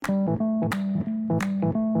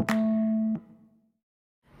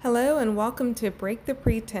and welcome to Break the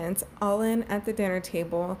Pretense, All In at the Dinner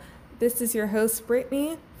Table. This is your host,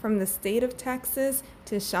 Brittany, from the state of Texas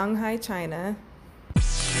to Shanghai, China.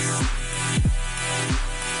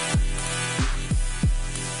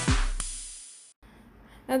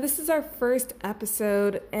 Now, this is our first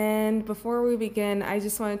episode, and before we begin, I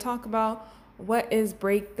just want to talk about what is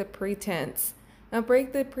Break the Pretense. Now,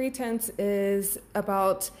 Break the Pretense is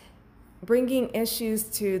about bringing issues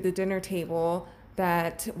to the dinner table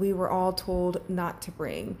that we were all told not to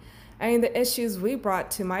bring. I mean, the issues we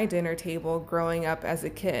brought to my dinner table growing up as a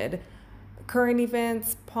kid: current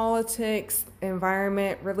events, politics,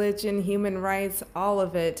 environment, religion, human rights, all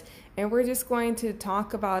of it. And we're just going to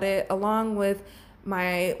talk about it along with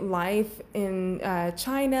my life in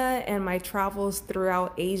China and my travels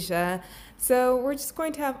throughout Asia. So we're just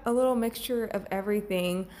going to have a little mixture of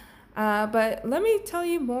everything. But let me tell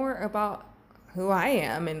you more about who I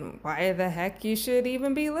am and why the heck you should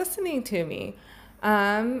even be listening to me.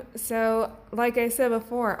 So like I said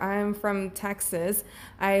before, I'm from Texas.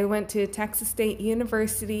 I went to Texas State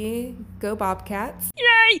University, go Bobcats.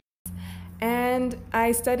 Yay! And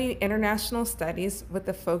I studied international studies with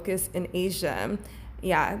a focus in Asia.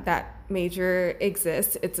 Yeah, that major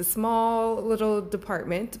exists. It's a small little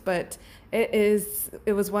department, but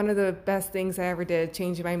it was one of the best things I ever did,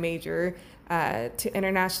 changing my major to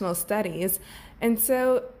international studies. And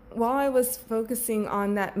so while I was focusing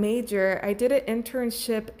on that major, I did an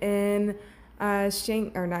internship in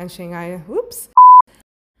Shanghai.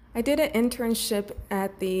 I did an internship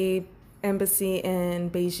at the embassy in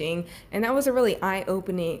Beijing, and that was a really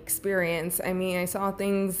eye-opening experience. I mean, I saw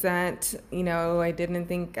things that, I didn't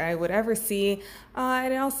think I would ever see,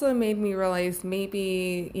 and it also made me realize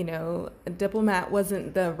maybe, a diplomat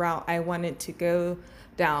wasn't the route I wanted to go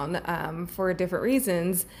down for different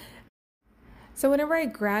reasons. So whenever I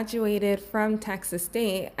graduated from Texas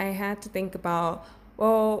State, I had to think about,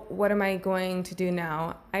 well, what am I going to do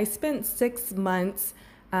now? I spent 6 months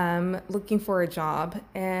looking for a job.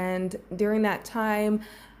 And during that time,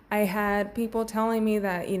 I had people telling me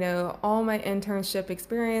that, all my internship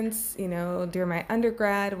experience, during my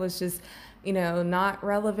undergrad was just, not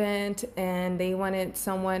relevant. And they wanted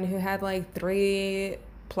someone who had like 3+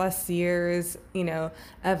 years,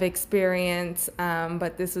 of experience.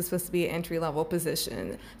 But this was supposed to be an entry-level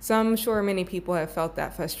position. So I'm sure many people have felt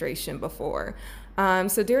that frustration before.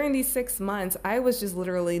 So during these 6 months, I was just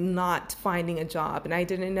literally not finding a job, and I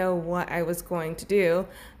didn't know what I was going to do.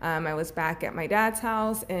 I was back at my dad's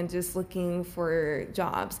house and just looking for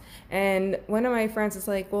jobs. And one of my friends was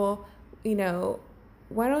like, well,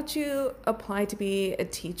 why don't you apply to be a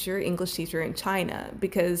teacher, English teacher in China?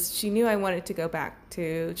 Because she knew I wanted to go back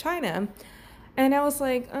to China. And I was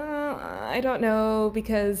like, I don't know,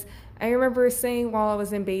 because I remember saying while I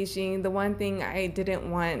was in Beijing, the one thing I didn't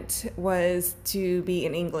want was to be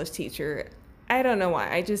an English teacher. I don't know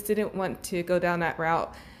why. I just didn't want to go down that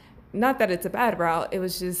route. Not that it's a bad route. It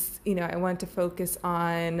was just, I wanted to focus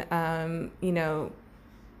on,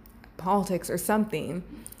 politics or something.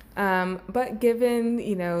 But given,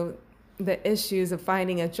 the issues of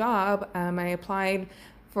finding a job, I applied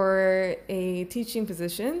for a teaching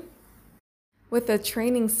position with a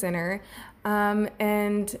training center.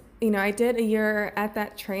 And I did a year at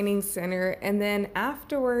that training center, and then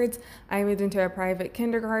afterwards I moved into a private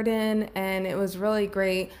kindergarten, and it was really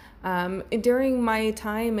great. During my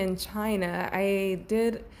time in China,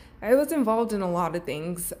 I was involved in a lot of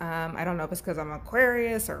things. I don't know if it's because I'm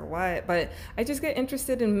Aquarius or what, but I just get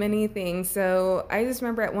interested in many things. So I just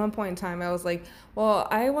remember at one point in time, I was like, well,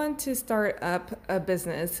 I want to start up a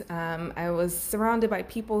business. I was surrounded by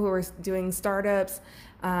people who were doing startups,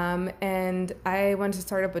 and I wanted to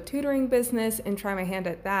start up a tutoring business and try my hand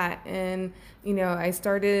at that. And, I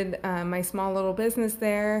started my small little business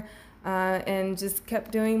there and just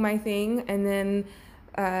kept doing my thing. And then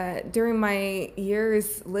during my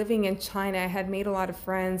years living in China, I had made a lot of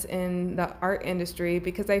friends in the art industry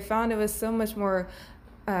because I found it was so much more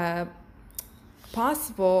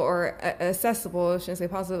possible or accessible. I shouldn't say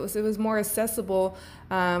possible. It was more accessible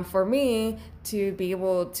for me to be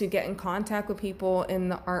able to get in contact with people in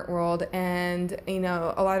the art world. And,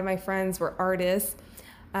 a lot of my friends were artists.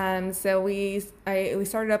 So we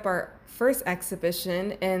started up our first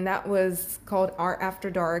exhibition, and that was called Art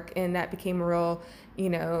After Dark, and that became a real,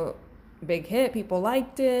 big hit. People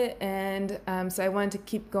liked it, and so I wanted to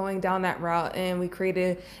keep going down that route, and we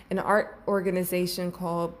created an art organization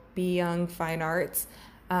called Be Young Fine Arts,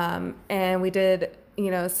 and we did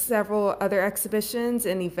several other exhibitions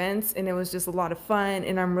and events, and it was just a lot of fun,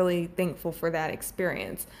 and I'm really thankful for that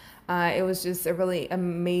experience. It was just a really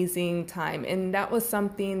amazing time, and that was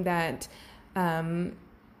something that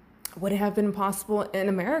would have been possible in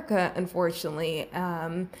America, unfortunately.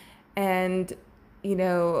 And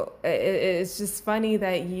it's just funny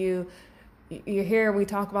that you hear we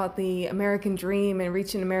talk about the American dream and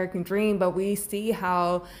reaching the American dream, but we see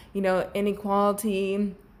how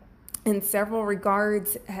inequality in several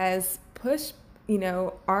regards has pushed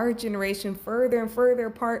our generation further and further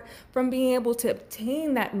apart from being able to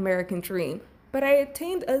obtain that American dream. But I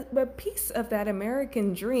attained a piece of that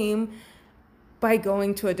American dream by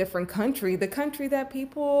going to a different country, the country that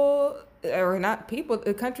people, or not people,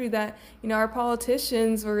 the country that, our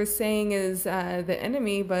politicians were saying is the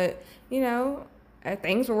enemy, but,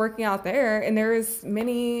 things were working out there. And there's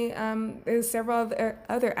several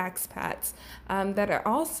other expats that are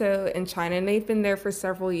also in China, and they've been there for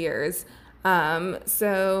several years.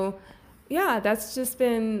 So yeah, that's just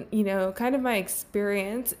been, kind of my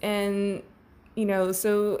experience. And,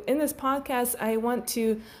 so in this podcast, I want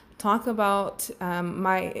to talk about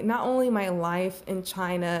not only my life in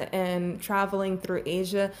China and traveling through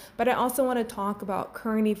Asia, but I also want to talk about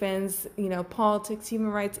current events, politics,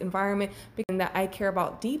 human rights, environment, because that I care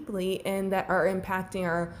about deeply and that are impacting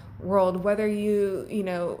our world, whether you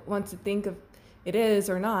want to think of it is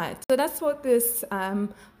or not. So that's what this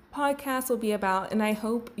podcast will be about, and I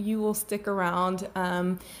hope you will stick around.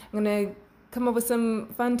 I'm gonna come up with some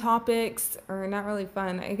fun topics, or not really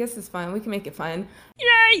fun. I guess it's fun. We can make it fun.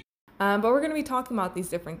 Yay! But we're going to be talking about these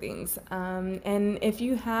different things. And if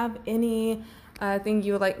you have any thing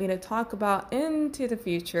you would like me to talk about into the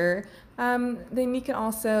future, then you can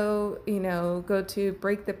also, go to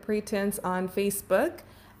Break the Pretense on Facebook,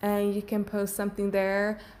 and you can post something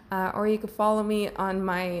there. Or you can follow me on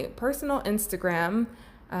my personal Instagram,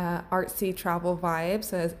 Artsy Travel Vibes.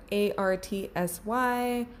 So it's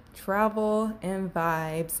ARTSY Travel and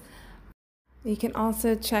Vibes. You can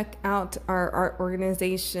also check out our art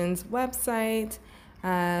organization's website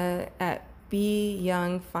at B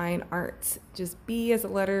Young Fine Arts. Just B as a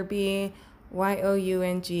letter B,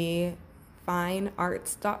 YOUNG,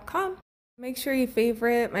 finearts.com. Make sure you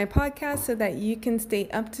favorite my podcast so that you can stay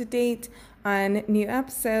up to date on new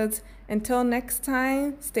episodes. Until next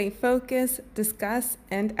time, stay focused, discuss,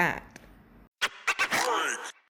 and act.